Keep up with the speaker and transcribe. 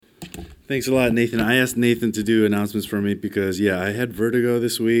Thanks a lot, Nathan. I asked Nathan to do announcements for me because, I had vertigo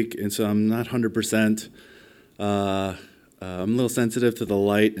this week, and so I'm not 100%. I'm a little sensitive to the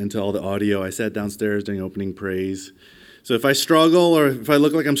light and to all the audio. I sat downstairs during opening praise. So if I struggle or if I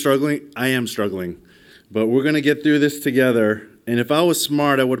look like I'm struggling, I am struggling. But we're going to get through this together. And if I was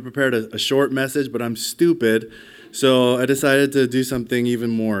smart, I would have prepared a short message, but I'm stupid. So I decided to do something even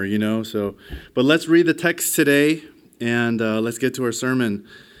more, But let's read the text today, and let's get to our sermon.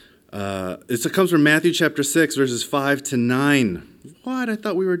 It comes from Matthew chapter 6, verses 5 to 9. What? I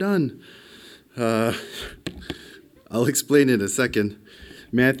thought we were done. I'll explain it in a second.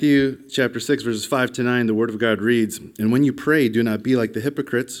 Matthew chapter 6, verses 5 to 9, the Word of God reads, "And when you pray, do not be like the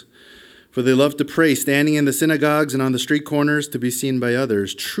hypocrites, for they love to pray, standing in the synagogues and on the street corners to be seen by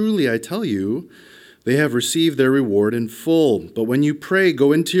others. Truly, I tell you, they have received their reward in full. But when you pray,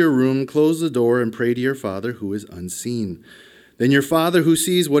 go into your room, close the door, and pray to your Father who is unseen. Then your Father who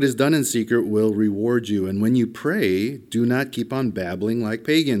sees what is done in secret will reward you. And when you pray, do not keep on babbling like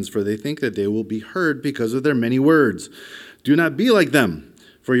pagans, for they think that they will be heard because of their many words. Do not be like them,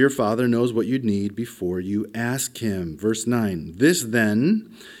 for your Father knows what you need before you ask him." Verse 9, "This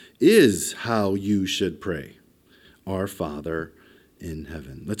then is how you should pray. Our Father in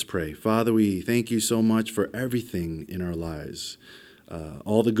heaven." Let's pray. Father, we thank you so much for everything in our lives.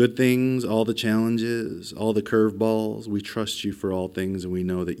 All the good things, all the challenges, all the curveballs. We trust you for all things, and we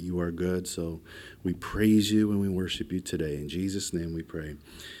know that you are good. So we praise you and we worship you today. In Jesus' name we pray.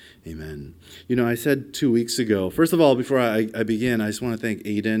 Amen. I said 2 weeks ago, first of all, before I begin, I just want to thank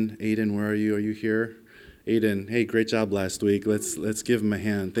Aiden. Aiden, where are you? Are you here? Aiden, hey, great job last week. Let's give him a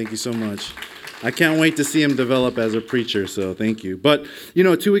hand. Thank you so much. I can't wait to see him develop as a preacher, so thank you. But,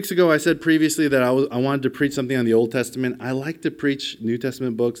 2 weeks ago, I said previously that I wanted to preach something on the Old Testament. I like to preach New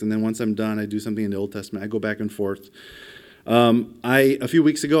Testament books, and then once I'm done, I do something in the Old Testament. I go back and forth. A few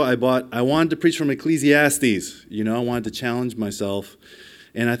weeks ago, I wanted to preach from Ecclesiastes. I wanted to challenge myself.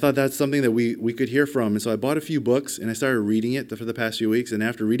 And I thought that's something that we could hear from. And so I bought a few books, and I started reading it for the past few weeks. And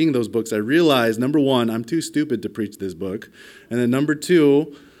after reading those books, I realized, number one, I'm too stupid to preach this book. And then number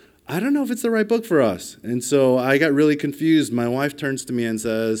two, I don't know if it's the right book for us. And so I got really confused. My wife turns to me and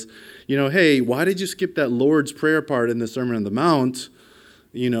says, hey, why did you skip that Lord's Prayer part in the Sermon on the Mount?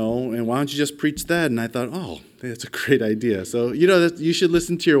 And why don't you just preach that? And I thought, oh, that's a great idea. So, you should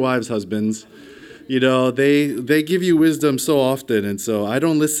listen to your wives, husbands. They give you wisdom so often, and so I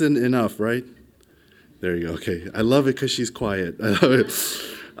don't listen enough, right? There you go. Okay, I love it because she's quiet. I love it.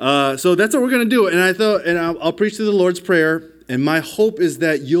 So that's what we're going to do, and I thought, and I'll preach to the Lord's Prayer, and my hope is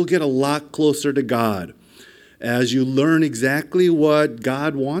that you'll get a lot closer to God as you learn exactly what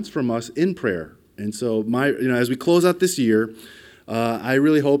God wants from us in prayer. And so, as we close out this year, I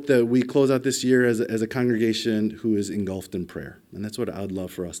really hope that we close out this year as a congregation who is engulfed in prayer. And that's what I'd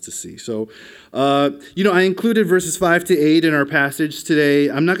love for us to see. So, I included verses 5 to 8 in our passage today.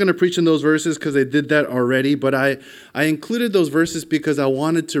 I'm not going to preach on those verses because I did that already, but I included those verses because I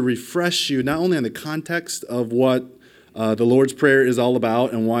wanted to refresh you not only on the context of what the Lord's Prayer is all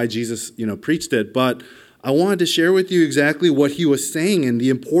about and why Jesus, preached it, but I wanted to share with you exactly what he was saying and the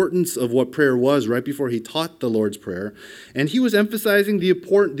importance of what prayer was right before he taught the Lord's Prayer. And he was emphasizing the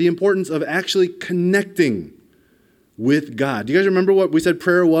importance of actually connecting with God. Do you guys remember what we said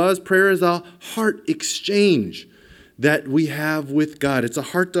prayer was? Prayer is a heart exchange that we have with God. It's a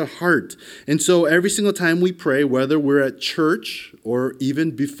heart to heart. And so every single time we pray, whether we're at church or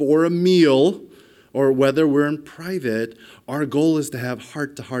even before a meal or whether we're in private, our goal is to have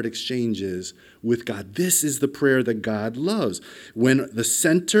heart-to-heart exchanges with God. This is the prayer that God loves, when the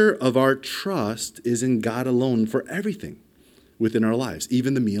center of our trust is in God alone for everything within our lives,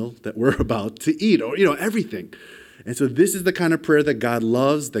 even the meal that we're about to eat, or, everything. And so this is the kind of prayer that God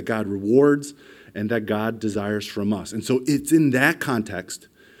loves, that God rewards, and that God desires from us. And so it's in that context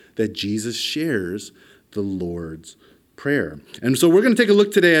that Jesus shares the Lord's Prayer. And so we're going to take a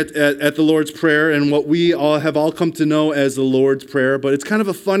look today at the Lord's Prayer and what we all have come to know as the Lord's Prayer. But it's kind of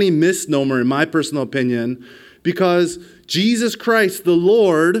a funny misnomer, in my personal opinion, because Jesus Christ, the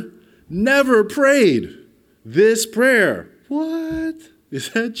Lord, never prayed this prayer. What? Is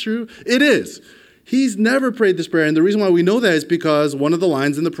that true? It is. He's never prayed this prayer. And the reason why we know that is because one of the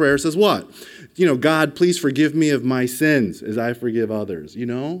lines in the prayer says what? God, please forgive me of my sins as I forgive others,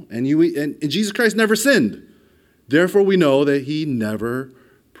 And Jesus Christ never sinned. Therefore, we know that he never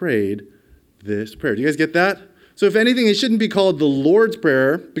prayed this prayer. Do you guys get that? So if anything, it shouldn't be called the Lord's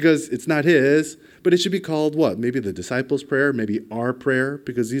Prayer because it's not his, but it should be called what? Maybe the disciples' prayer, maybe our prayer,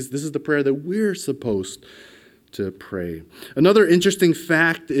 because this is the prayer that we're supposed to pray. Another interesting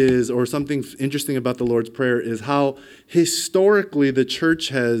fact is, or something interesting about the Lord's Prayer, is how historically the church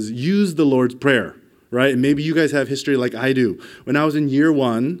has used the Lord's Prayer, right? And maybe you guys have history like I do. When I was in year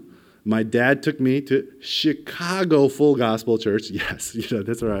one, my dad took me to Chicago Full Gospel Church. Yes,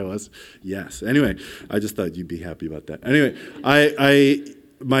 that's where I was. Yes. Anyway, I just thought you'd be happy about that. Anyway,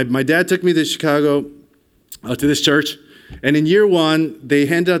 my dad took me to Chicago, to this church. And in year one, they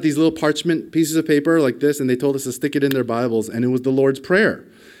handed out these little parchment pieces of paper like this, and they told us to stick it in their Bibles, and it was the Lord's Prayer.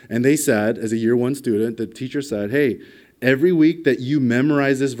 And they said, as a year one student, the teacher said, hey, every week that you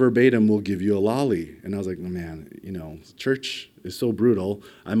memorize this verbatim, we'll give you a lolly. And I was like, oh, man, church is so brutal.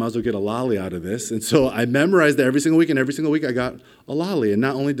 I might as well get a lolly out of this. And so I memorized it every single week, and every single week I got a lolly. And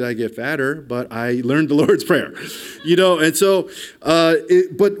not only did I get fatter, but I learned the Lord's Prayer. And so,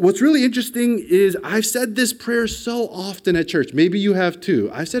 but what's really interesting is I've said this prayer so often at church. Maybe you have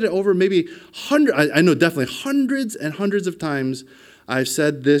too. I've said it over maybe I know definitely hundreds and hundreds of times I've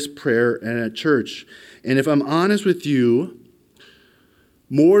said this prayer at church. And if I'm honest with you,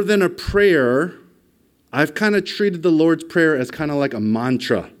 more than a prayer, I've kind of treated the Lord's Prayer as kind of like a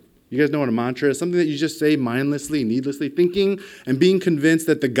mantra. You guys know what a mantra is? Something that you just say mindlessly, needlessly, thinking and being convinced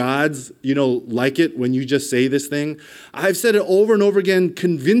that the gods, like it when you just say this thing. I've said it over and over again,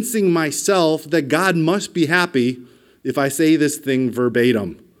 convincing myself that God must be happy if I say this thing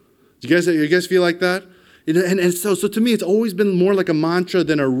verbatim. Do you guys feel like that? And so to me, it's always been more like a mantra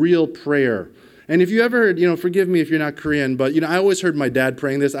than a real prayer. And if you ever heard, forgive me if you're not Korean, but, I always heard my dad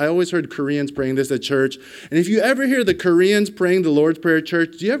praying this. I always heard Koreans praying this at church. And if you ever hear the Koreans praying the Lord's Prayer at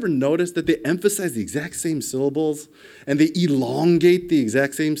church, do you ever notice that they emphasize the exact same syllables and they elongate the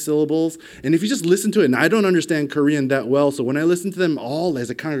exact same syllables? And if you just listen to it, and I don't understand Korean that well, so when I listen to them all as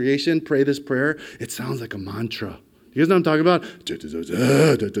a congregation pray this prayer, it sounds like a mantra. You guys know what I'm talking about?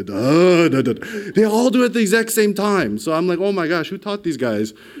 They all do it at the exact same time. So I'm like, oh my gosh, who taught these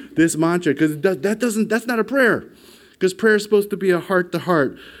guys this mantra? Because that's not a prayer. Because prayer is supposed to be a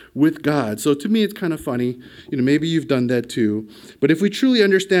heart-to-heart with God. So to me, it's kind of funny. Maybe you've done that too. But if we truly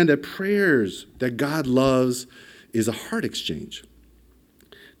understand that prayers that God loves is a heart exchange,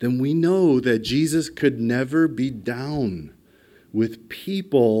 then we know that Jesus could never be down with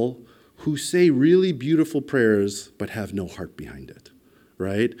people who say really beautiful prayers but have no heart behind it,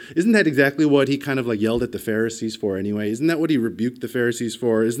 right? Isn't that exactly what he kind of like yelled at the Pharisees for anyway? Isn't that what he rebuked the Pharisees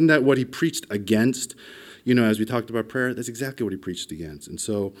for? Isn't that what he preached against? As we talked about prayer, that's exactly what he preached against. And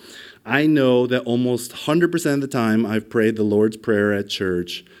so I know that almost 100% of the time I've prayed the Lord's Prayer at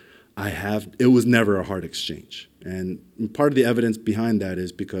church, it was never a heart exchange. And part of the evidence behind that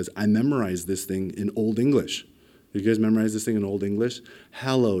is because I memorized this thing in Old English. You guys memorize this thing in Old English?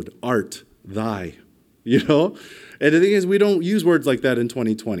 Hallowed art thy, And the thing is, we don't use words like that in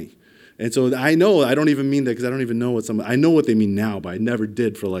 2020. And so I know, I don't even mean that because I don't even know I know what they mean now, but I never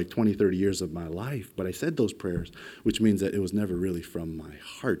did for like 20, 30 years of my life. But I said those prayers, which means that it was never really from my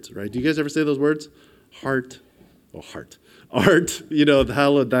heart, right? Do you guys ever say those words? Heart. Art, the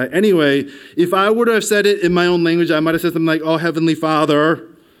hallowed thy. Anyway, if I would have said it in my own language, I might have said something like, oh, Heavenly Father,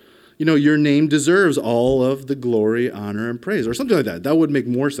 your name deserves all of the glory, honor, and praise, or something like that. That would make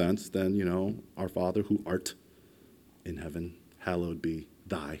more sense than, our Father who art in heaven, hallowed be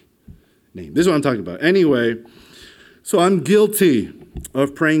thy name. This is what I'm talking about. Anyway, so I'm guilty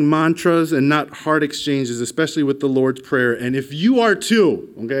of praying mantras and not heart exchanges, especially with the Lord's Prayer. And if you are too,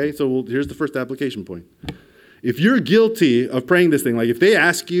 okay, so here's the first application point. If you're guilty of praying this thing, like if they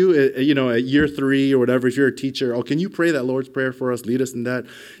ask you, at year 3 or whatever, if you're a teacher, oh, can you pray that Lord's Prayer for us, lead us in that?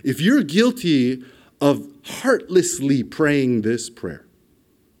 If you're guilty of heartlessly praying this prayer,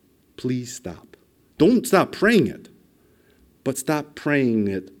 please stop. Don't stop praying it, but stop praying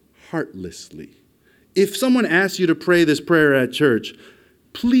it heartlessly. If someone asks you to pray this prayer at church,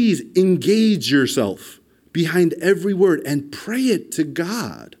 please engage yourself behind every word and pray it to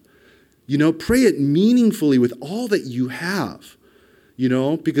God. Pray it meaningfully with all that you have,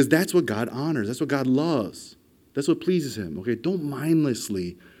 because that's what God honors. That's what God loves. That's what pleases him, okay? Don't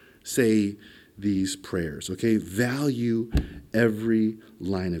mindlessly say these prayers, okay? Value every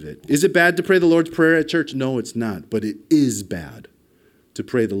line of it. Is it bad to pray the Lord's Prayer at church? No, it's not, but it is bad to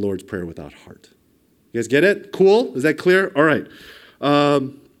pray the Lord's Prayer without heart. You guys get it? Cool? Is that clear? All right.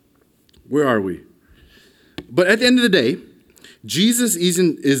 Where are we? But at the end of the day, Jesus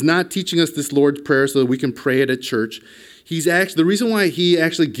is not teaching us this Lord's Prayer so that we can pray it at church. The reason why he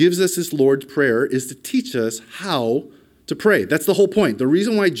actually gives us this Lord's Prayer is to teach us how to pray. That's the whole point. The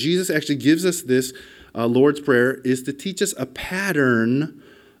reason why Jesus actually gives us this Lord's Prayer is to teach us a pattern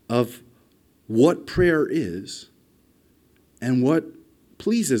of what prayer is and what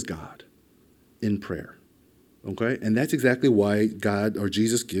pleases God in prayer. Okay? And that's exactly why God or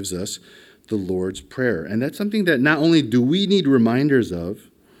Jesus gives us the Lord's Prayer. And that's something that not only do we need reminders of,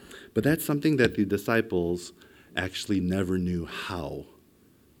 but that's something that the disciples actually never knew how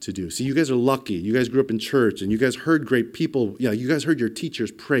to do. See, you guys are lucky. You guys grew up in church and you guys heard great people. Yeah, you guys heard your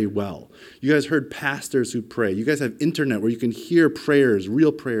teachers pray well. You guys heard pastors who pray. You guys have internet where you can hear prayers,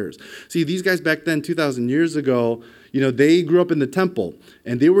 real prayers. See, these guys back then, 2,000 years ago, they grew up in the temple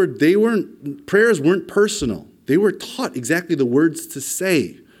and prayers weren't personal. They were taught exactly the words to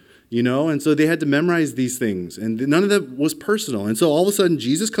say, and so they had to memorize these things and none of that was personal. And so all of a sudden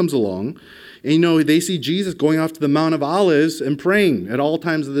Jesus comes along and, they see Jesus going off to the Mount of Olives and praying at all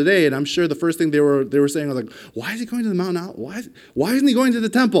times of the day. And I'm sure the first thing they were saying was like, why is he going to the Mount of Olives? Why isn't he going to the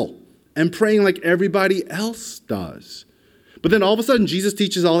temple and praying like everybody else does? But then all of a sudden, Jesus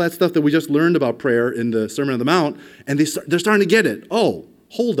teaches all that stuff that we just learned about prayer in the Sermon on the Mount, and they're starting to get it. Oh,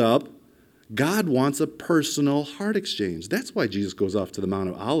 hold up. God wants a personal heart exchange. That's why Jesus goes off to the Mount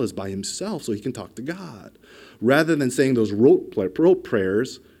of Olives by himself, so he can talk to God, rather than saying those rote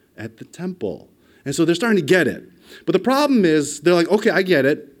prayers at the temple. And so they're starting to get it. But the problem is, they're like, okay, I get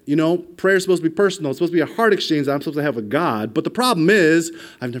it. Prayer is supposed to be personal. It's supposed to be a heart exchange that I'm supposed to have with God. But the problem is,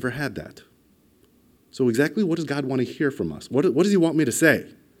 I've never had that. So exactly what does God want to hear from us? What does he want me to say?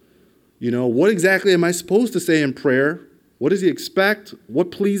 What exactly am I supposed to say in prayer? What does he expect?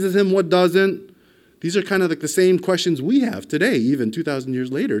 What pleases him? What doesn't? These are kind of like the same questions we have today, even 2,000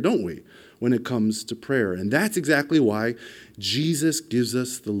 years later, don't we, when it comes to prayer? And that's exactly why Jesus gives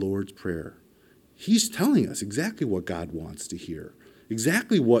us the Lord's Prayer. He's telling us exactly what God wants to hear,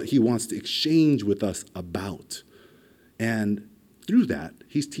 exactly what he wants to exchange with us about. And through that,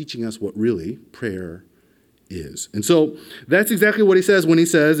 he's teaching us what really prayer is. And so that's exactly what he says when he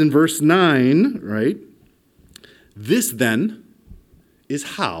says in verse 9, right? This then is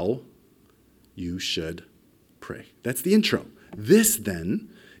how you should pray. That's the intro. This then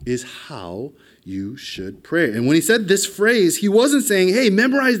is how you should pray. And when he said this phrase, he wasn't saying, hey,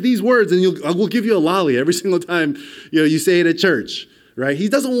 memorize these words and we'll give you a lolly every single time you say it at church. Right? He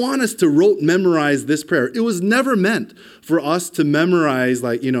doesn't want us to memorize this prayer. It was never meant for us to memorize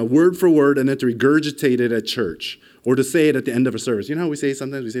word for word and then to regurgitate it at church or to say it at the end of a service. You know how we say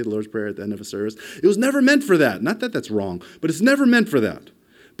sometimes we say the Lord's Prayer at the end of a service? It was never meant for that. Not that that's wrong, but it's never meant for that.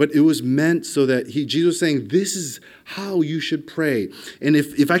 But it was meant so that Jesus was saying, this is how you should pray. And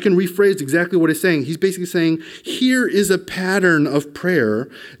if I can rephrase exactly what he's saying, he's basically saying, here is a pattern of prayer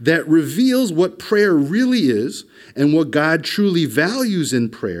that reveals what prayer really is and what God truly values in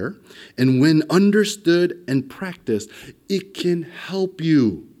prayer. And when understood and practiced, it can help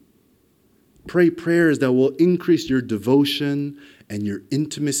you pray prayers that will increase your devotion and your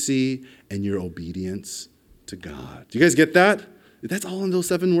intimacy and your obedience to God. Do you guys get that? That's all in those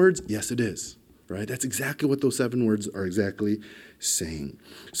 7 words? Yes, it is. Right? That's exactly what those 7 words are exactly saying.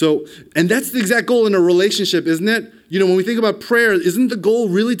 So, and that's the exact goal in a relationship, isn't it? When we think about prayer, isn't the goal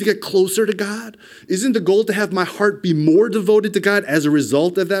really to get closer to God? Isn't the goal to have my heart be more devoted to God as a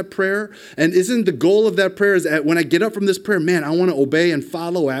result of that prayer? And isn't the goal of that prayer is that when I get up from this prayer, man, I want to obey and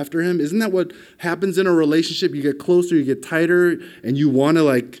follow after him? Isn't that what happens in a relationship? You get closer, you get tighter, and you want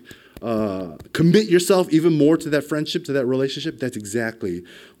to commit yourself even more to that friendship, to that relationship. That's exactly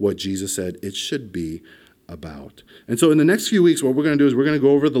what Jesus said it should be about. And so in the next few weeks, what we're going to do is we're going to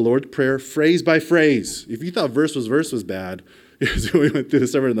go over the Lord's Prayer phrase by phrase. If you thought verse was bad, as we went through the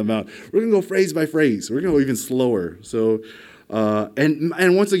Sermon on the Mount, we're going to go phrase by phrase. We're going to go even slower. So,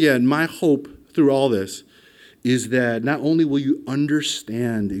 and once again, my hope through all this is that not only will you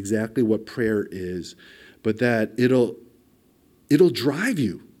understand exactly what prayer is, but that it'll drive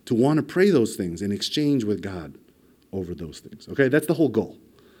you to want to pray those things and exchange with God over those things. Okay, that's the whole goal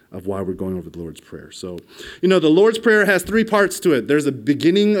of why we're going over the Lord's Prayer. So, the Lord's Prayer has 3 parts to it. There's a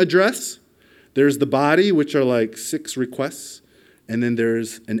beginning address, there's the body, which are like 6 requests, and then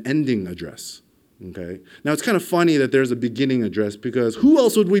there's an ending address. Okay, now it's kind of funny that there's a beginning address because who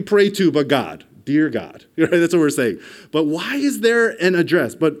else would we pray to but God? Dear God, right? That's what we're saying. But why is there an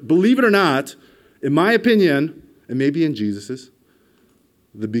address? But believe it or not, in my opinion, and maybe in Jesus's,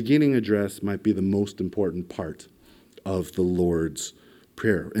 the beginning address might be the most important part of the Lord's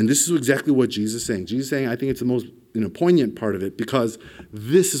Prayer. And this is exactly what Jesus is saying. Jesus is saying, I think it's the most poignant part of it because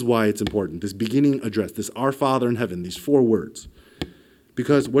this is why it's important. This beginning address, this Our Father in heaven, these 4 words.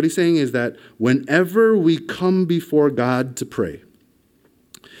 Because what he's saying is that whenever we come before God to pray,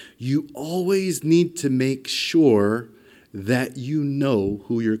 you always need to make sure that you know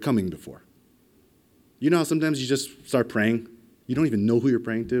who you're coming before. How sometimes you just start praying. You don't even know who you're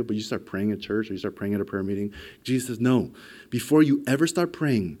praying to, but you start praying at church or you start praying at a prayer meeting. Jesus says, no. Before you ever start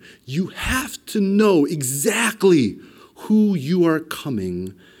praying, you have to know exactly who you are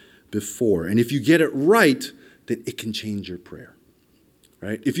coming before. And if you get it right, then it can change your prayer.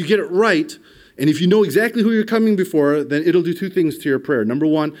 Right? If you get it right, and if you know exactly who you're coming before, then it'll do two things to your prayer. Number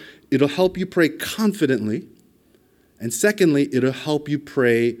one, it'll help you pray confidently. And secondly, it'll help you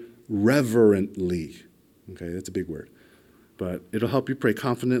pray reverently. Okay, that's a big word. But it'll help you pray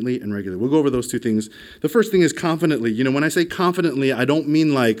confidently and regularly. We'll go over those two things. The first thing is confidently. You know, when I say confidently, I don't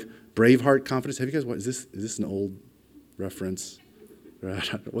mean like Braveheart confidence. Have you guys watched, is this an old reference?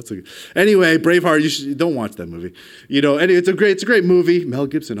 Anyway, Braveheart, don't watch that movie. You know, and it's a great movie. Mel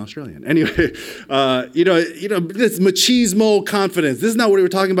Gibson, Australian. Anyway, this machismo confidence. This is not what we're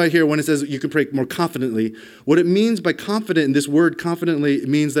talking about here when it says you can pray more confidently. What it means by confident, in this word confidently, it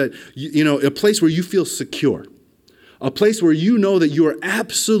means that, a place where you feel secure. A place where you know that you are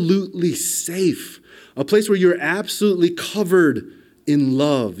absolutely safe. A place where you're absolutely covered in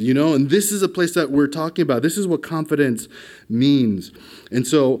love, and this is a place that we're talking about. This is what confidence means.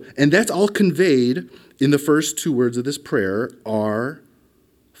 And that's all conveyed in the first two words of this prayer, our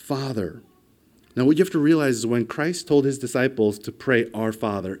Father. Now, what you have to realize is when Christ told his disciples to pray our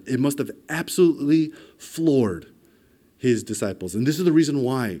Father, it must have absolutely floored his disciples. And this is the reason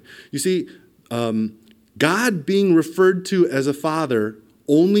why. You see, God being referred to as a father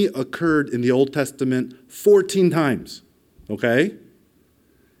only occurred in the Old Testament 14 times, okay?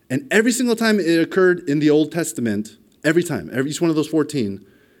 And every single time it occurred in the Old Testament, each one of those 14,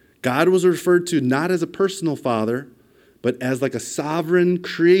 God was referred to not as a personal father, but as like a sovereign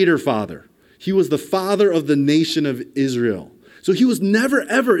creator father. He was the father of the nation of Israel. So he was never,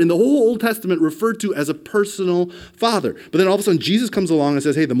 ever in the whole Old Testament referred to as a personal father. But then all of a sudden Jesus comes along and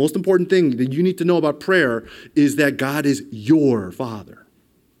says, hey, the most important thing that you need to know about prayer is that God is your father,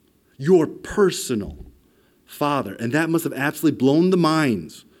 your personal father. And that must have absolutely blown the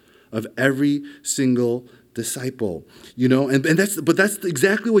minds of every single disciple, and that's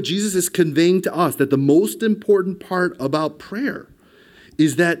exactly what Jesus is conveying to us, that the most important part about prayer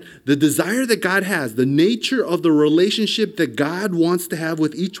is that the desire that God has, the nature of the relationship that God wants to have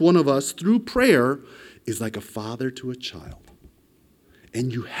with each one of us through prayer is like a father to a child.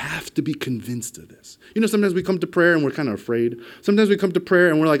 And you have to be convinced of this. Sometimes we come to prayer and we're kind of afraid. Sometimes we come to prayer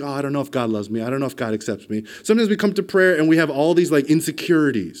and we're like, I don't know if God loves me. I don't know if God accepts me. Sometimes we come to prayer and we have all these like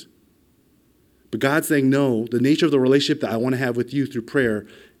insecurities. But God's saying, no, the nature of the relationship that I want to have with you through prayer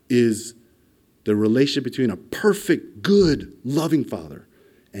is the relationship between a perfect, good, loving father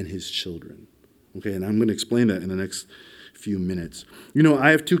and his children. Okay, and I'm going to explain that in the next few minutes.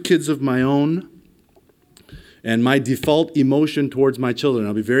 I have two kids of my own, and my default emotion towards my children,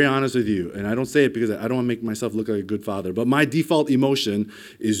 I'll be very honest with you, and I don't say it because I don't want to make myself look like a good father, but my default emotion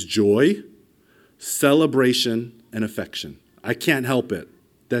is joy, celebration, and affection. I can't help it.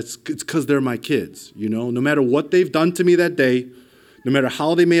 It's because they're my kids, No matter what they've done to me that day, no matter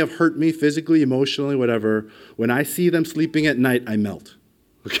how they may have hurt me physically, emotionally, whatever, when I see them sleeping at night, I melt.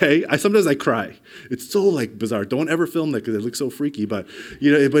 Okay? Sometimes I cry. It's so bizarre. Don't ever film that because it looks so freaky, but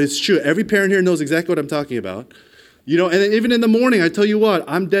but it's true. Every parent here knows exactly what I'm talking about. And then even in the morning, I tell you what,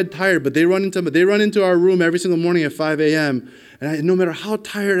 I'm dead tired, but they run into our room every single morning at 5 a.m. And no matter how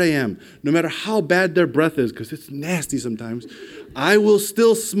tired I am, no matter how bad their breath is, because it's nasty sometimes, I will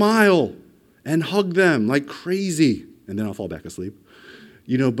still smile and hug them like crazy. And then I'll fall back asleep.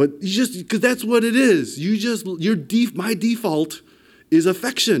 But because that's what it is. My default is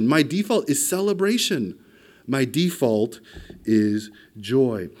affection. My default is celebration. My default is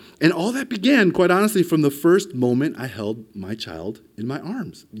joy. And all that began, quite honestly, from the first moment I held my child in my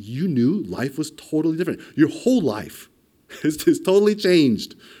arms. You knew life was totally different. Your whole life has totally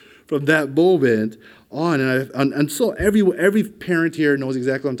changed from that moment on. And so every parent here knows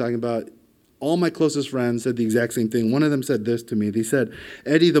exactly what I'm talking about. All my closest friends said the exact same thing. One of them said this to me. They said,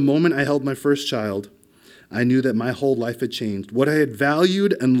 Eddie, the moment I held my first child, I knew that my whole life had changed. What I had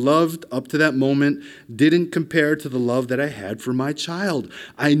valued and loved up to that moment didn't compare to the love that I had for my child.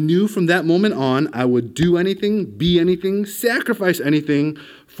 I knew from that moment on I would do anything, be anything, sacrifice anything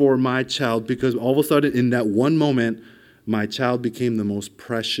for my child, because all of a sudden in that one moment, my child became the most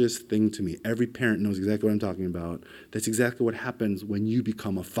precious thing to me. Every parent knows exactly what I'm talking about. That's exactly what happens when you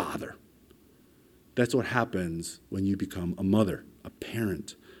become a father. That's what happens when you become a mother, a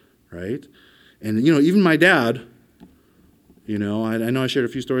parent, right? And, even my dad, I know I shared a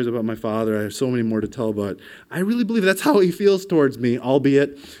few stories about my father. I have so many more to tell, but I really believe that's how he feels towards me,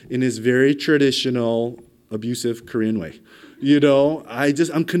 albeit in his very traditional, abusive Korean way.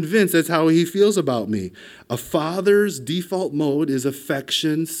 I'm convinced that's how he feels about me. A father's default mode is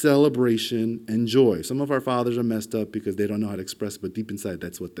affection, celebration, and joy. Some of our fathers are messed up because they don't know how to express it, but deep inside,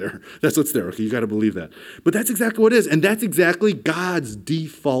 that's what's there. Okay, you got to believe that. But that's exactly what it is, and that's exactly God's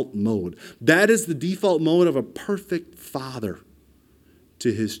default mode. That is the default mode of a perfect father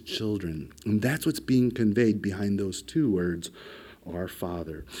to his children. And that's what's being conveyed behind those two words, our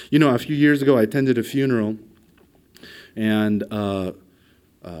Father. A few years ago, I attended a funeral, and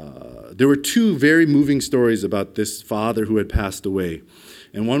there were two very moving stories about this father who had passed away.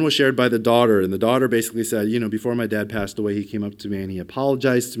 And one was shared by the daughter, and the daughter basically said, before my dad passed away, he came up to me and he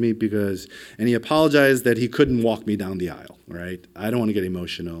apologized to me and he apologized that he couldn't walk me down the aisle, right? I don't want to get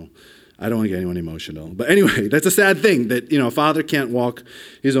emotional. I don't want to get anyone emotional. But anyway, that's a sad thing that, a father can't walk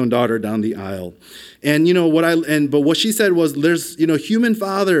his own daughter down the aisle. And, but what she said was, there's, human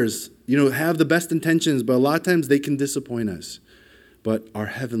fathers, have the best intentions, but a lot of times they can disappoint us. But our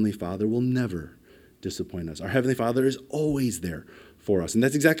Heavenly Father will never disappoint us. Our Heavenly Father is always there for us. And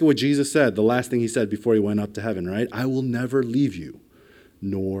that's exactly what Jesus said, the last thing he said before he went up to heaven, right? I will never leave you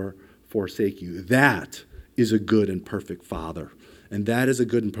nor forsake you. That is a good and perfect Father. And that is a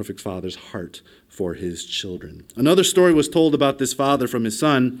good and perfect father's heart for his children. Another story was told about this father from his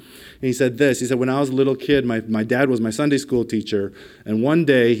son. And he said this. He said, when I was a little kid, my dad was my Sunday school teacher. And one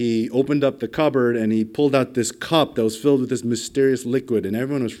day he opened up the cupboard and he pulled out this cup that was filled with this mysterious liquid. And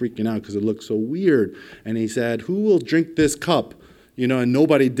everyone was freaking out because it looked so weird. And he said, who will drink this cup? And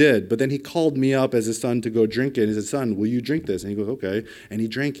nobody did. But then he called me up as his son to go drink it. And he said, son, will you drink this? And he goes, okay. And he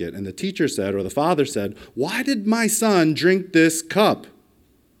drank it. And the teacher said, or the father said, why did my son drink this cup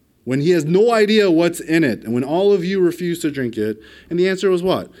when he has no idea what's in it? And when all of you refuse to drink it? And the answer was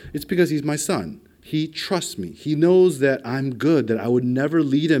what? It's because he's my son. He trusts me. He knows that I'm good, that I would never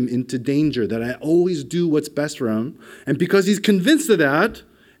lead him into danger, that I always do what's best for him. And because he's convinced of that,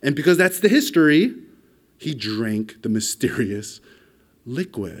 and because that's the history, he drank the mysterious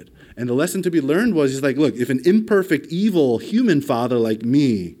liquid. And the lesson to be learned was, he's like, look, if an imperfect, evil human father like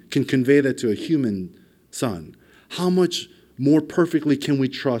me can convey that to a human son, how much more perfectly can we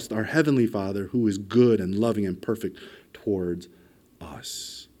trust our Heavenly Father who is good and loving and perfect towards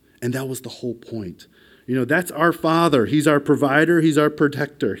us? And that was the whole point. That's our Father. He's our provider. He's our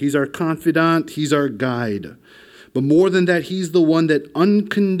protector. He's our confidant. He's our guide. But more than that, he's the one that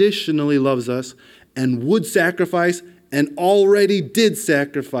unconditionally loves us and would sacrifice and already did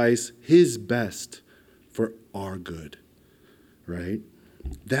sacrifice his best for our good, right?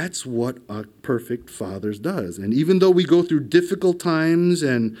 That's what a perfect father does. And even though we go through difficult times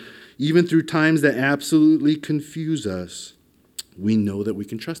and even through times that absolutely confuse us, we know that we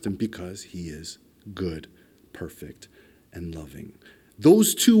can trust him because he is good, perfect, and loving.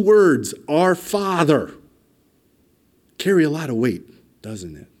 Those two words, our Father, carry a lot of weight,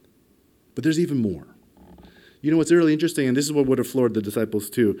 doesn't it? But there's even more. What's really interesting, and this is what would have floored the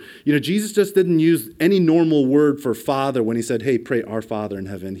disciples too. Jesus just didn't use any normal word for Father when he said, hey, pray our Father in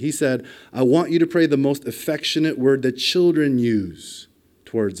heaven. He said, I want you to pray the most affectionate word that children use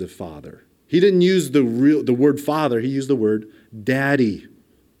towards a father. He didn't use the word Father. He used the word Daddy,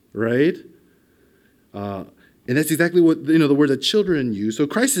 right? And that's exactly what, the word that children use. So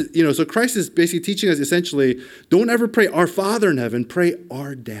Christ is basically teaching us essentially, don't ever pray our Father in heaven, pray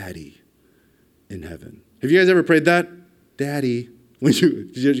our Daddy in heaven. Have you guys ever prayed that? Daddy. Can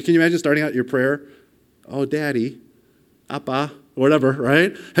you imagine starting out your prayer? Oh, Daddy, Appa, whatever,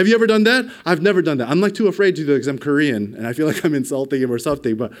 right? Have you ever done that? I've never done that. I'm too afraid to do it because I'm Korean and I feel like I'm insulting him or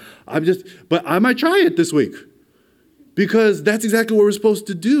something, but I might try it this week because that's exactly what we're supposed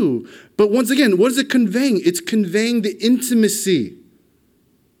to do. But once again, what is it conveying? It's conveying the intimacy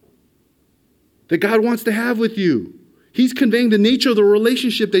that God wants to have with you. He's conveying the nature of the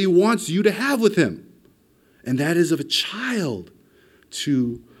relationship that he wants you to have with him. And that is of a child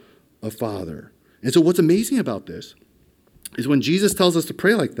to a father. And so what's amazing about this is when Jesus tells us to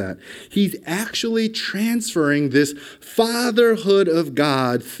pray like that, he's actually transferring this fatherhood of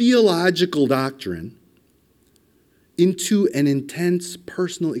God theological doctrine into an intense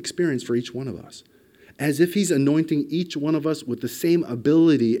personal experience for each one of us, as if he's anointing each one of us with the same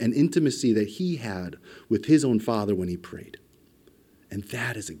ability and intimacy that he had with his own Father when he prayed. And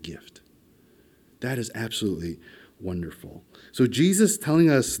that is a gift. That is absolutely wonderful. So Jesus telling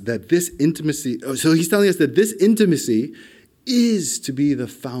us that this intimacy is to be the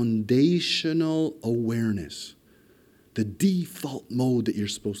foundational awareness, the default mode that you're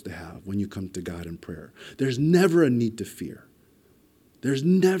supposed to have when you come to God in prayer. There's never a need to fear. There's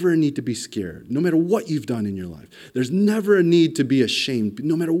never a need to be scared, no matter what you've done in your life. There's never a need to be ashamed,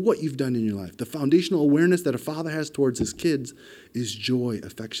 no matter what you've done in your life. The foundational awareness that a father has towards his kids is joy,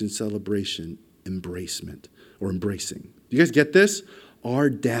 affection, celebration, embracement, or embracing. Do you guys get this? Our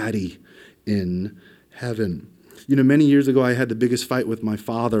daddy in heaven. Many years ago, I had the biggest fight with my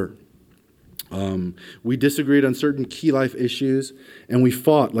father. We disagreed on certain key life issues, and we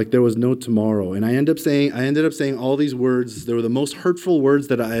fought like there was no tomorrow. And I ended up saying all these words. They were the most hurtful words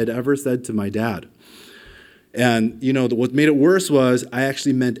that I had ever said to my dad. And, what made it worse was I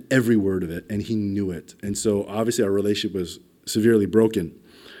actually meant every word of it, and he knew it. And so, obviously, our relationship was severely broken.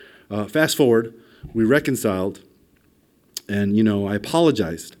 Fast forward, we reconciled, and, I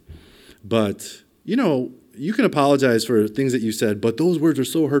apologized. But, you can apologize for things that you said, but those words were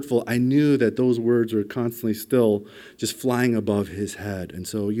so hurtful. I knew that those words were constantly still just flying above his head. And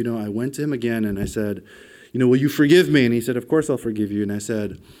so, I went to him again and I said, will you forgive me? And he said, of course I'll forgive you. And I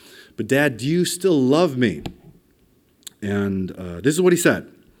said, but Dad, do you still love me? And this is what he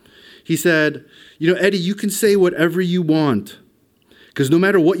said. He said, Eddie, you can say whatever you want, because no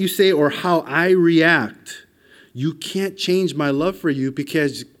matter what you say or how I react, you can't change my love for you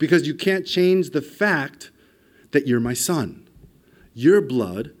because you can't change the fact that you're my son. Your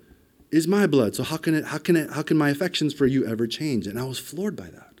blood is my blood. So how can my affections for you ever change? And I was floored by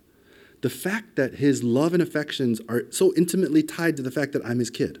that. The fact that his love and affections are so intimately tied to the fact that I'm his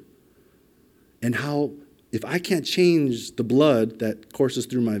kid. And how if I can't change the blood that courses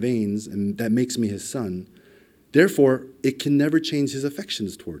through my veins and that makes me his son, therefore it can never change his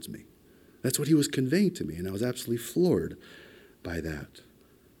affections towards me. That's what he was conveying to me, and I was absolutely floored by that.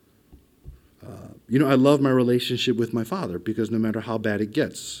 I love my relationship with my father because no matter how bad it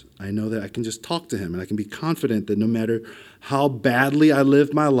gets, I know that I can just talk to him and I can be confident that no matter how badly I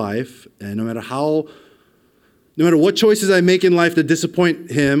live my life and no matter what choices I make in life that disappoint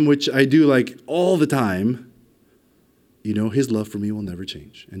him, which I do like all the time, his love for me will never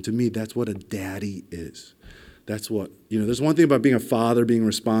change. And to me, that's what a daddy is. That's what, there's one thing about being a father, being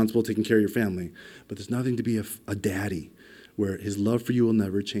responsible, taking care of your family, but there's nothing to be a daddy where his love for you will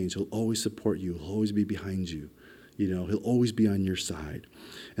never change. He'll always support you. He'll always be behind you. He'll always be on your side.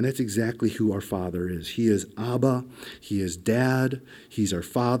 And that's exactly who our Father is. He is Abba. He is Dad. He's our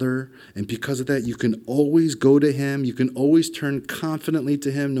Father. And because of that, you can always go to him. You can always turn confidently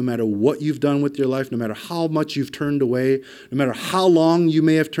to him no matter what you've done with your life, no matter how much you've turned away, no matter how long you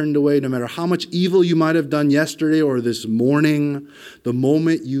may have turned away, no matter how much evil you might have done yesterday or this morning. The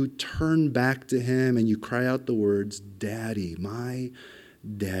moment you turn back to him and you cry out the words, Daddy, my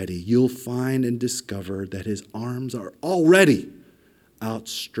Daddy, you'll find and discover that his arms are already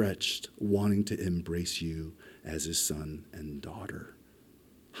outstretched, wanting to embrace you as his son and daughter.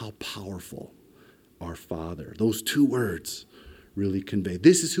 How powerful our Father. Those two words really convey.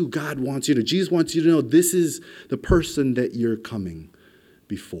 This is who God wants you to. Jesus wants you to know this is the person that you're coming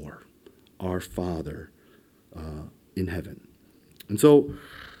before, our Father in heaven. And so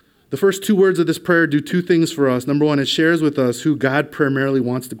the first two words of this prayer do two things for us. Number one, it shares with us who God primarily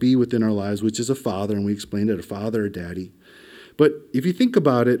wants to be within our lives, which is a father, and we explained it, a father, a daddy. But if you think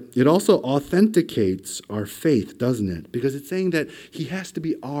about it, it also authenticates our faith, doesn't it? Because it's saying that he has to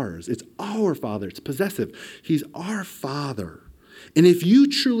be ours. It's our Father. It's possessive. He's our Father. And if you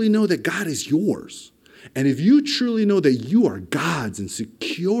truly know that God is yours, and if you truly know that you are God's and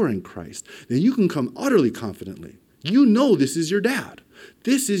secure in Christ, then you can come utterly confidently. You know this is your dad.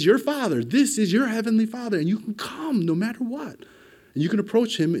 This is your Father. This is your heavenly Father. And you can come no matter what. And you can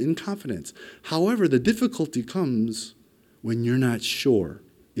approach him in confidence. However, the difficulty comes when you're not sure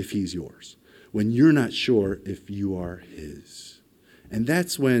if he's yours. When you're not sure if you are his. And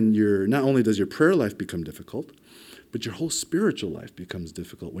that's when not only does your prayer life become difficult, but your whole spiritual life becomes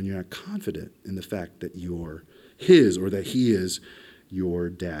difficult when you're not confident in the fact that you're his or that he is your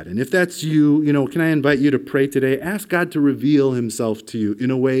dad. And if that's you, can I invite you to pray today? Ask God to reveal himself to you in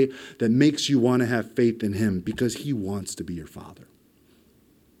a way that makes you want to have faith in him because he wants to be your Father.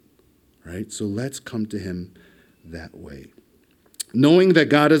 Right? So let's come to him that way. Knowing that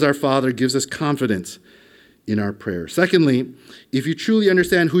God is our Father gives us confidence in our prayer. Secondly, if you truly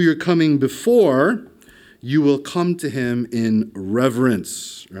understand who you're coming before, you will come to him in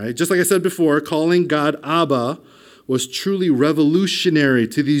reverence, right? Just like I said before, calling God Abba was truly revolutionary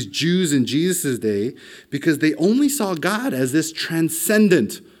to these Jews in Jesus' day because they only saw God as this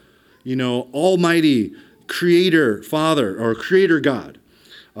transcendent, almighty creator Father or creator God.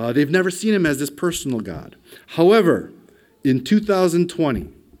 They've never seen him as this personal God. However, in 2020,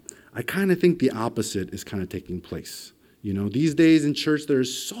 I kind of think the opposite is kind of taking place You know, these days in church,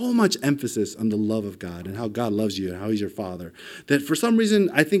 there's so much emphasis on the love of God and how God loves you and how he's your father, that for some reason,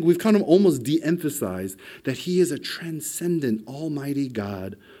 I think we've kind of almost de-emphasized that he is a transcendent, almighty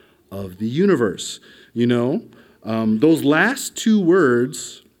God of the universe. You know, those last two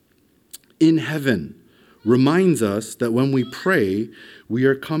words, in heaven, reminds us that when we pray, we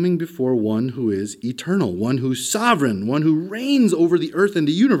are coming before one who is eternal, one who's sovereign, one who reigns over the earth and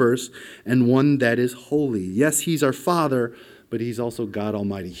the universe, and one that is holy. Yes, he's our Father, but he's also God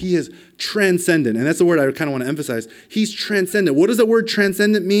Almighty. He is transcendent, and that's the word I kind of want to emphasize. He's transcendent. What does the word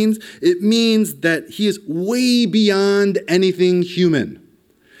transcendent mean? It means that he is way beyond anything human.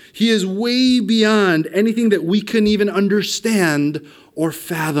 He is way beyond anything that we can even understand or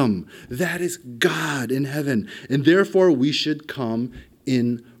fathom. That is God in heaven. And therefore, we should come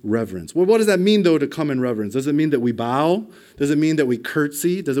in reverence. Well, what does that mean, though, to come in reverence? Does it mean that we bow? Does it mean that we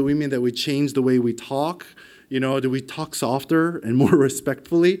curtsy? Does it mean that we change the way we talk? You know, do we talk softer and more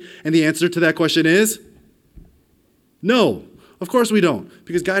respectfully? And the answer to that question is no. Of course we don't,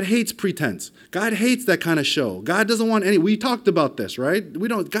 because God hates pretense. God hates that kind of show. God doesn't want any, we talked about this, right?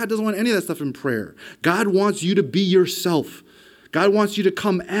 God doesn't want any of that stuff in prayer. God wants you to be yourself. God wants you to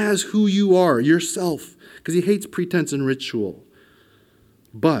come as who you are, yourself, because he hates pretense and ritual.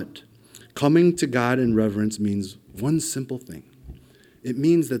 But coming to God in reverence means one simple thing. It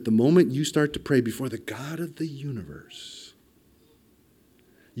means that the moment you start to pray before the God of the universe,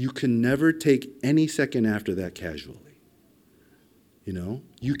 you can never take any second after that casually. You know,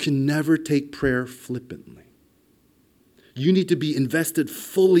 you can never take prayer flippantly. You need to be invested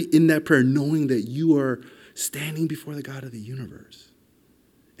fully in that prayer, knowing that you are standing before the God of the universe,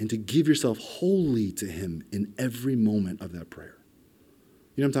 and to give yourself wholly to him in every moment of that prayer.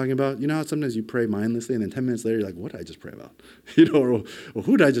 You know what I'm talking about? You know how sometimes you pray mindlessly and then 10 minutes later you're like, what did I just pray about? You know, or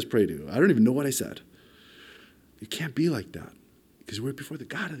who did I just pray to? I don't even know what I said. You can't be like that, because we're before the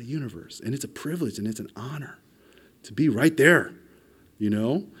God of the universe, and it's a privilege and it's an honor to be right there, you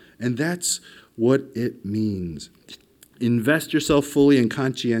know? And that's what it means. Invest yourself fully and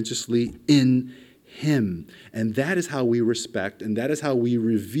conscientiously in him. And that is how we respect, and that is how we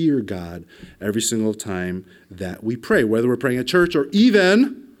revere God every single time that we pray, whether we're praying at church or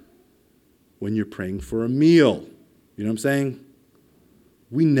even when you're praying for a meal. You know what I'm saying?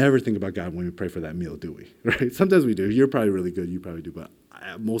 We never think about God when we pray for that meal, do we? Right? Sometimes we do. You're probably really good. You probably do, but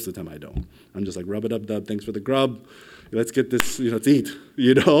most of the time I don't. I'm just like, rub-a-dub-dub, thanks for the grub. Let's get this, let's eat,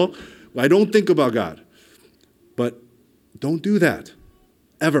 I don't think about God. But don't do that,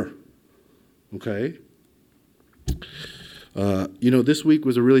 ever. Okay? This week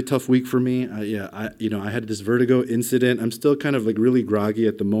was a really tough week for me. I had this vertigo incident. I'm still kind of like really groggy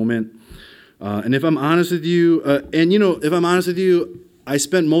at the moment. And if I'm honest with you, I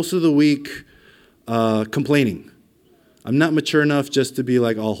spent most of the week complaining. I'm not mature enough just to be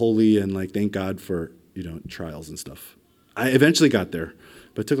like all holy and like thank God for, trials and stuff. I eventually got there,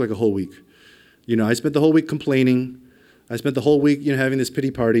 but it took like a whole week. I spent the whole week complaining. I spent the whole week, having this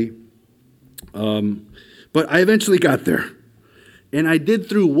pity party. But I eventually got there. And I did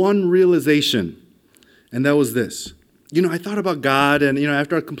through one realization, and that was this. I thought about God, and,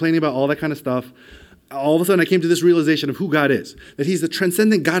 after complaining about all that kind of stuff, all of a sudden I came to this realization of who God is, that he's the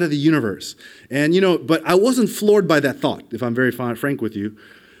transcendent God of the universe. And, but I wasn't floored by that thought, if I'm very frank with you,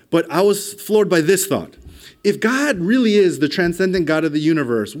 but I was floored by this thought. If God really is the transcendent God of the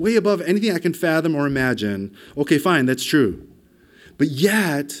universe, way above anything I can fathom or imagine, okay, fine, that's true. But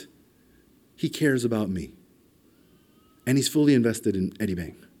yet, he cares about me. And he's fully invested in Eddie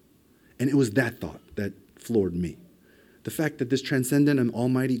Bang. And it was that thought that floored me. The fact that this transcendent and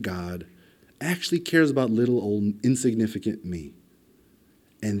almighty God actually cares about little old insignificant me.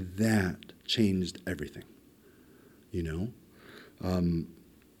 And that changed everything.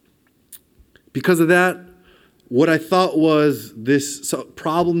 Because of that, what I thought was this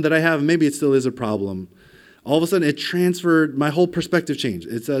problem that I have, maybe it still is a problem, all of a sudden it transferred, my whole perspective changed.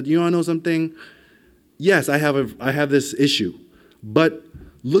 It said, you want to know something? Yes, I have this issue, but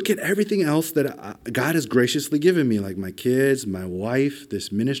look at everything else that God has graciously given me, like my kids, my wife,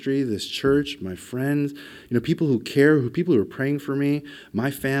 this ministry, this church, my friends, people who care, people who are praying for me, my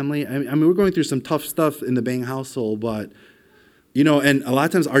family. I mean, we're going through some tough stuff in the Bang household, but and a lot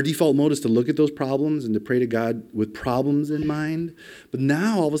of times our default mode is to look at those problems and to pray to God with problems in mind. But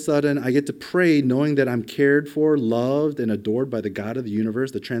now all of a sudden I get to pray knowing that I'm cared for, loved, and adored by the God of the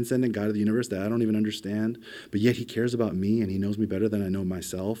universe, the transcendent God of the universe that I don't even understand. But yet he cares about me and he knows me better than I know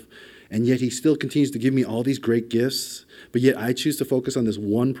myself. And yet he still continues to give me all these great gifts. But yet I choose to focus on this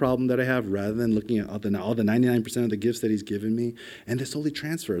one problem that I have rather than looking at all the 99% of the gifts that he's given me. And this totally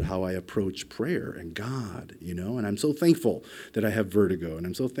transferred how I approach prayer and God, And I'm so thankful that I have vertigo. And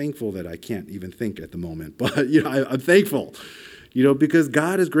I'm so thankful that I can't even think at the moment. But, I'm thankful, because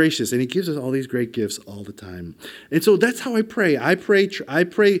God is gracious and he gives us all these great gifts all the time. And so that's how I pray. I pray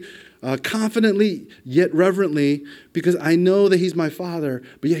confidently yet reverently because I know that he's my Father,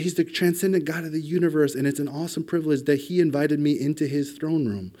 but yet he's the transcendent God of the universe, and it's an awesome privilege that he invited me into his throne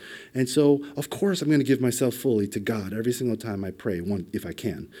room. And so, of course, I'm going to give myself fully to God every single time I pray, if I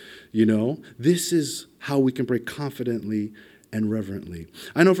can. This is how we can pray confidently and reverently.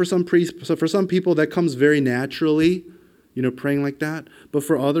 I know for some people that comes very naturally, praying like that. But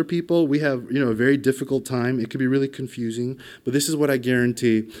for other people, we have, a very difficult time. It can be really confusing. But this is what I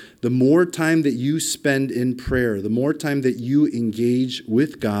guarantee. The more time that you spend in prayer, the more time that you engage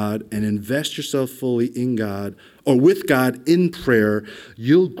with God and invest yourself fully in God or with God in prayer,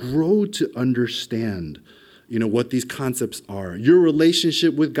 you'll grow to understand, what these concepts are. Your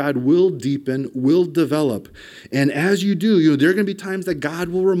relationship with God will deepen, will develop. And as you do, there are going to be times that God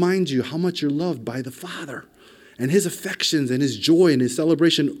will remind you how much you're loved by the Father. And his affections and his joy and his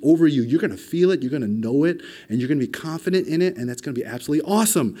celebration over you, you're going to feel it, you're going to know it, and you're going to be confident in it, and that's going to be absolutely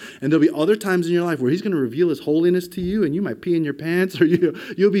awesome. And there'll be other times in your life where he's going to reveal his holiness to you, and you might pee in your pants, or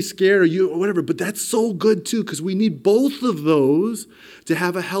you'll be scared, or whatever. But that's so good too, because we need both of those to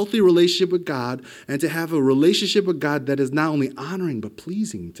have a healthy relationship with God, and to have a relationship with God that is not only honoring but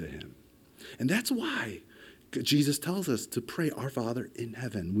pleasing to him. And that's why Jesus tells us to pray, Our Father in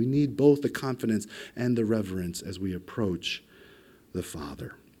heaven. We need both the confidence and the reverence as we approach the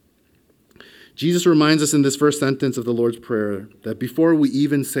Father. Jesus reminds us in this first sentence of the Lord's Prayer that before we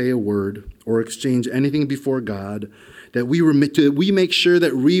even say a word or exchange anything before God, that we make sure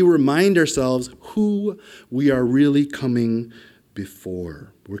that we remind ourselves who we are really coming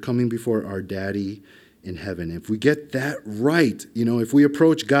before. We're coming before our Daddy in heaven. If we get that right, if we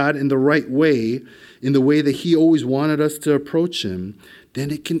approach God in the right way, in the way that he always wanted us to approach him,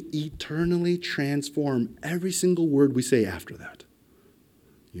 then it can eternally transform every single word we say after that.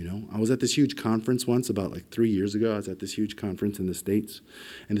 I was at this huge conference once about 3 years ago. I was at this huge conference in the States,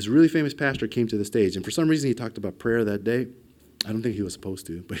 and this really famous pastor came to the stage, and for some reason he talked about prayer that day. I don't think he was supposed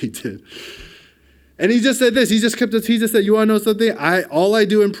to, but he did. And he just said this. He just said, you want to know something? All I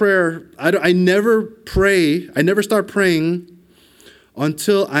do in prayer, I never pray. I never start praying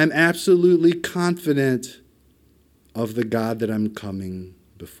until I'm absolutely confident of the God that I'm coming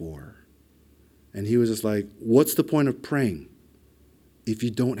before. And he was just like, what's the point of praying if you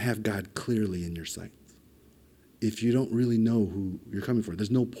don't have God clearly in your sight? If you don't really know who you're coming for,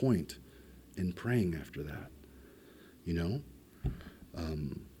 there's no point in praying after that,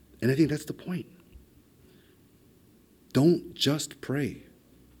 And I think that's the point. Don't just pray.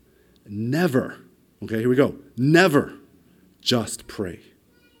 Never, okay, here we go. Never just pray.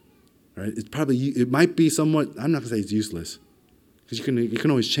 All right? It might be somewhat, I'm not going to say it's useless, because you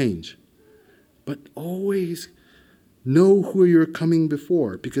can always change. But always know who you're coming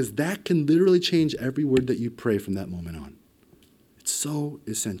before, because that can literally change every word that you pray from that moment on. It's so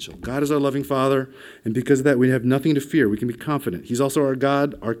essential. God is our loving Father, and because of that, we have nothing to fear. We can be confident. He's also our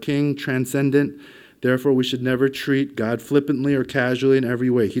God, our King, transcendent. Therefore, we should never treat God flippantly or casually in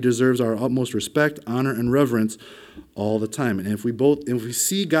every way. He deserves our utmost respect, honor, and reverence all the time. And if we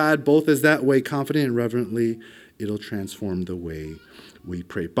see God both as that way, confident and reverently, it'll transform the way we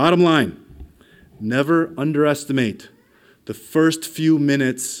pray. Bottom line, never underestimate the first few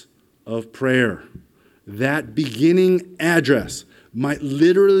minutes of prayer. That beginning address might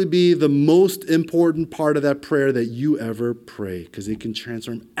literally be the most important part of that prayer that you ever pray, because it can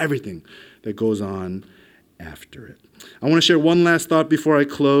transform everything that goes on after it. I want to share one last thought before I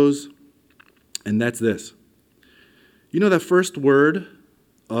close, and that's this. That first word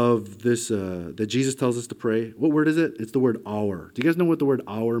of this that Jesus tells us to pray, what word is it? It's the word our. Do you guys know what the word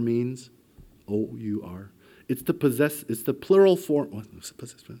our means? O-U-R. It's the plural form.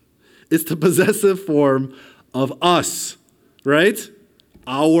 It's the possessive form of us, right?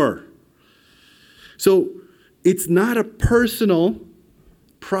 Our. So it's not a personal,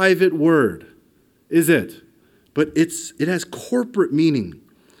 private word, is it? But it has corporate meaning,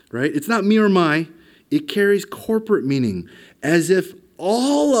 right? It's not me or my. It carries corporate meaning, as if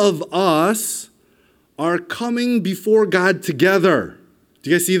all of us are coming before God together. Do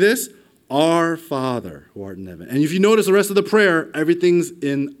you guys see this? Our Father who art in heaven. And if you notice the rest of the prayer, everything's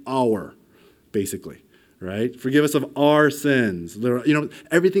in our, basically, right? Forgive us of our sins.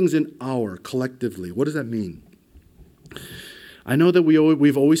 Everything's in our, collectively. What does that mean? I know that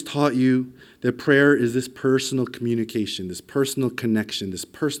we've always taught you that prayer is this personal communication, this personal connection, this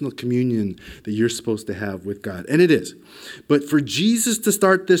personal communion that you're supposed to have with God. And it is. But for Jesus to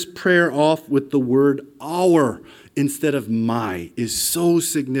start this prayer off with the word our instead of my is so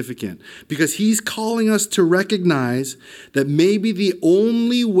significant, because he's calling us to recognize that maybe the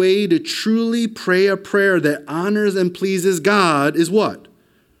only way to truly pray a prayer that honors and pleases God is what?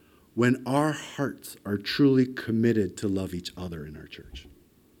 When our hearts are truly committed to love each other in our church.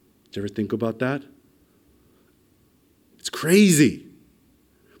 Did you ever think about that? It's crazy.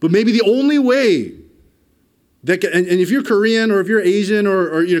 But maybe the only way that, and if you're Korean or if you're Asian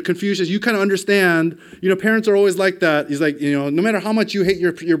or Confucius, you kind of understand, parents are always like that. He's like, no matter how much you hate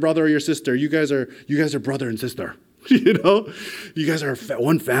your brother or your sister, you guys are brother and sister. You guys are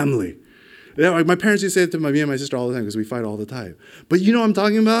one family. Yeah, my parents used to say it to me and my sister all the time because we fight all the time. But you know what I'm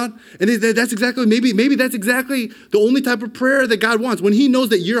talking about? And that's exactly, maybe that's exactly the only type of prayer that God wants. When he knows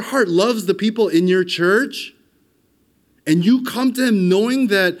that your heart loves the people in your church, and you come to him knowing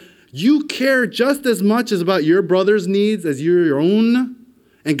that you care just as much as about your brother's needs as your own,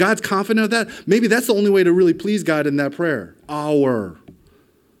 and God's confident of that, maybe that's the only way to really please God in that prayer.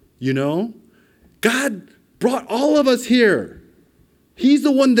 God brought all of us here. He's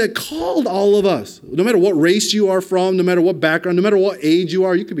the one that called all of us. No matter what race you are from, no matter what background, no matter what age you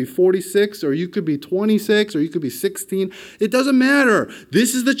are, you could be 46 or you could be 26 or you could be 16. It doesn't matter.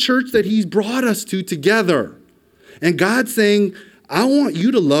 This is the church that he's brought us to together. And God's saying, I want you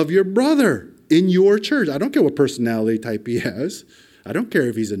to love your brother in your church. I don't care what personality type he has. I don't care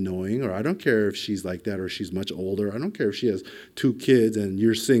if he's annoying, or I don't care if she's like that or she's much older. I don't care if she has 2 kids and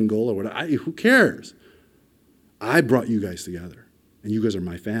you're single or whatever. Who cares? I brought you guys together. And you guys are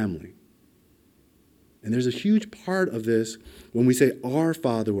my family. And there's a huge part of this when we say, our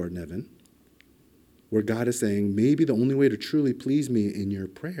Father who art in heaven, where God is saying, maybe the only way to truly please me in your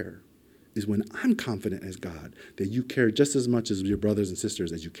prayer is when I'm confident as God that you care just as much as your brothers and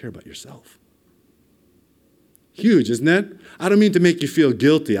sisters as you care about yourself. Huge, isn't it? I don't mean to make you feel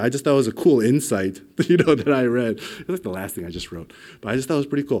guilty. I just thought it was a cool insight, that I read. It's like the last thing I just wrote. But I just thought it was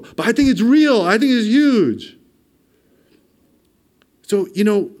pretty cool. But I think it's real. I think it's huge. So,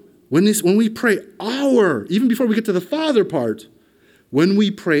 when we pray our, even before we get to the Father part, when we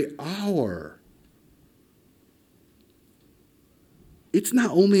pray our, it's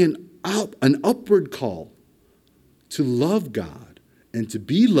not only an upward call to love God and to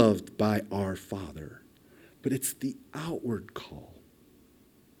be loved by our Father, but it's the outward call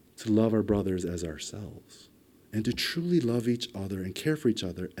to love our brothers as ourselves and to truly love each other and care for each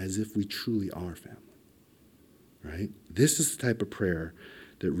other as if we truly are family. Right? This is the type of prayer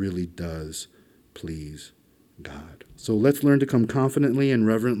that really does please God. So let's learn to come confidently and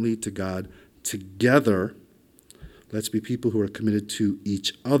reverently to God together. Let's be people who are committed to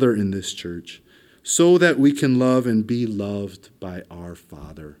each other in this church so that we can love and be loved by our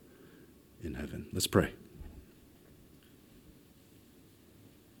Father in heaven. Let's pray.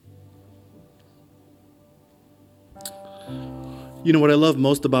 What I love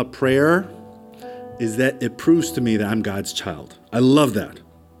most about prayer is that it proves to me that I'm God's child. I love that.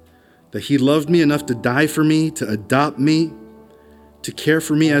 That he loved me enough to die for me, to adopt me, to care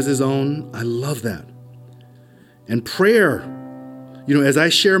for me as his own. I love that. And prayer, as I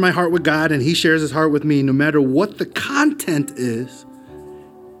share my heart with God and he shares his heart with me, no matter what the content is,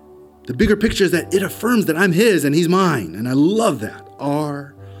 the bigger picture is that it affirms that I'm his and he's mine. And I love that.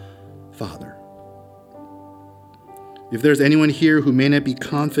 Our Father. If there's anyone here who may not be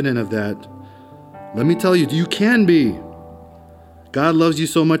confident of that, let me tell you, you can be. God loves you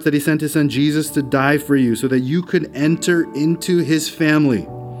so much that he sent his son Jesus to die for you so that you could enter into his family.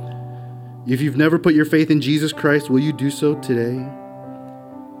 If you've never put your faith in Jesus Christ, will you do so today?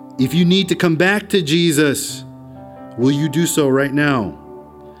 If you need to come back to Jesus, will you do so right now?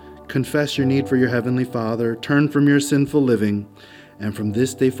 Confess your need for your heavenly Father, turn from your sinful living, and from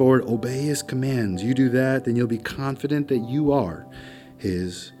this day forward, obey his commands. You do that, then you'll be confident that you are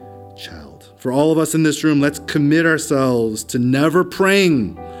his child. For all of us in this room, let's commit ourselves to never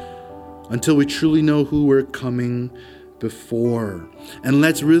praying until we truly know who we're coming before. And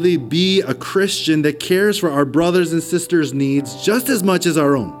let's really be a Christian that cares for our brothers and sisters' needs just as much as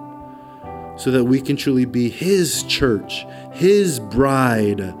our own, so that we can truly be his church, his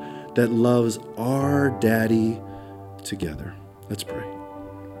bride that loves our daddy together. Let's pray.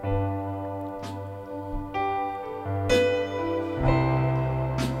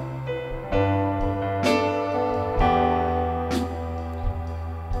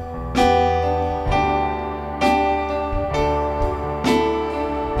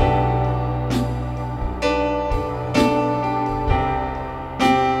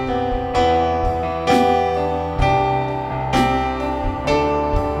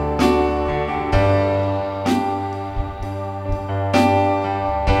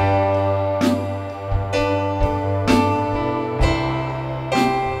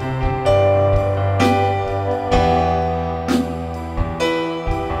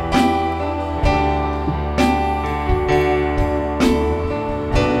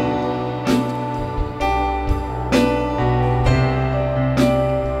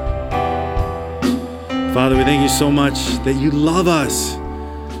 so much that you love us.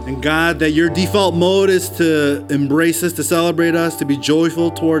 And God, that your default mode is to embrace us, to celebrate us, to be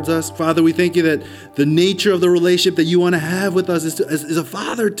joyful towards us. Father, we thank you that the nature of the relationship that you want to have with us is a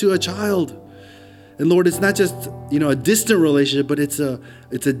father to a child. And Lord, it's not just, a distant relationship, but it's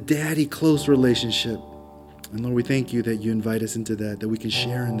a daddy close relationship. And Lord, we thank you that you invite us into that we can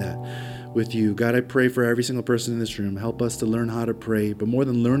share in that with you. God, I pray for every single person in this room. Help us to learn how to pray, but more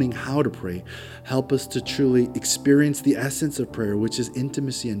than learning how to pray, help us to truly experience the essence of prayer, which is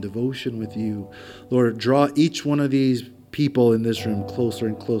intimacy and devotion with you. Lord, draw each one of these people in this room closer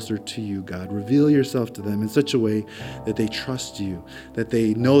and closer to you, God. Reveal yourself to them in such a way that they trust you, that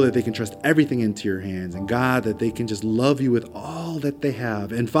they know that they can trust everything into your hands, and God, that they can just love you with all that they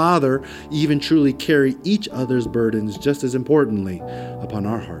have. And Father, even truly carry each other's burdens just as importantly upon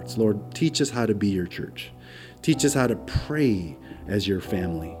our hearts. Lord, teach us how to be your church. Teach us how to pray as your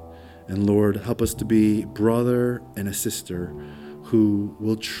family. And Lord, help us to be brother and a sister who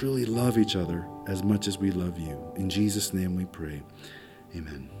will truly love each other as much as we love you. In Jesus' name we pray.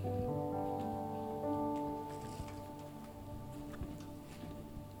 Amen.